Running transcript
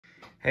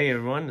Hey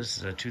everyone, this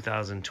is a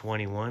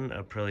 2021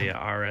 Aprilia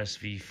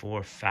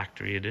RSV4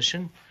 Factory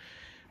Edition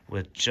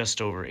with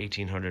just over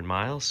 1,800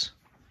 miles.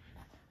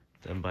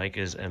 The bike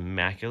is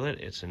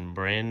immaculate. It's in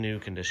brand new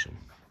condition.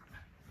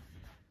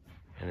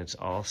 And it's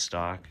all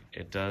stock.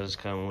 It does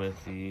come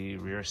with the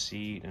rear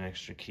seat, an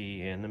extra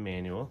key, and the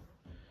manual.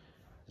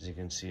 As you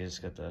can see, it's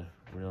got the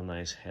real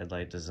nice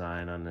headlight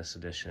design on this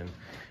edition.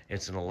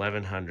 It's an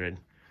 1100.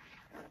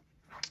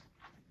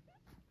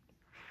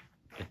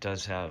 It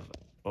does have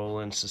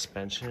Olin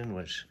suspension,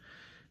 which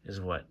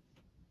is what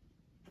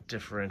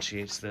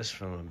differentiates this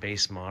from a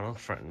base model,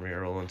 front and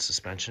rear Olin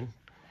suspension.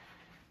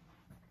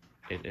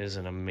 It is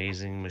an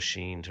amazing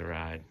machine to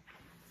ride.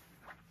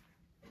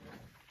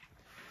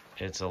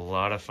 It's a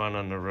lot of fun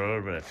on the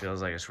road, but it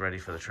feels like it's ready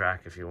for the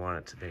track if you want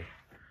it to be.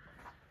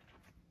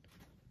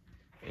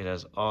 It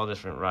has all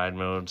different ride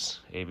modes,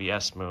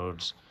 ABS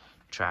modes,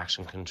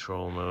 traction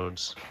control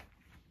modes.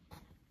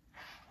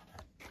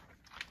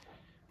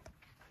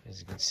 As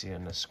you can see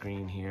on the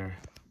screen here,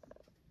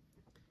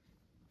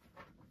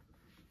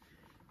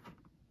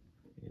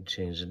 you can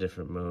change the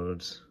different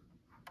modes.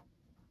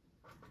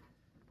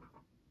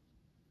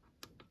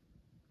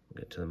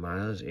 Get to the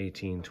mileage,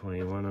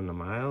 1821 on the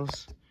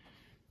miles,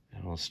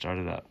 and we'll start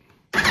it up.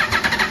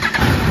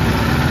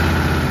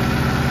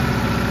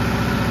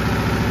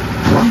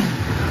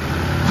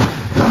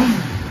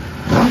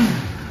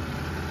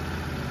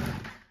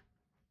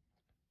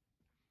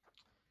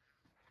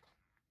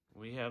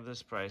 We have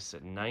this price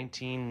at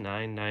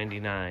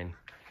 $19,999,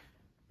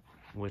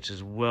 which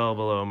is well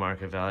below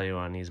market value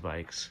on these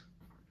bikes.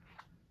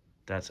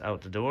 That's out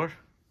the door.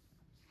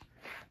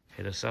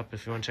 Hit us up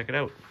if you want to check it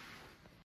out.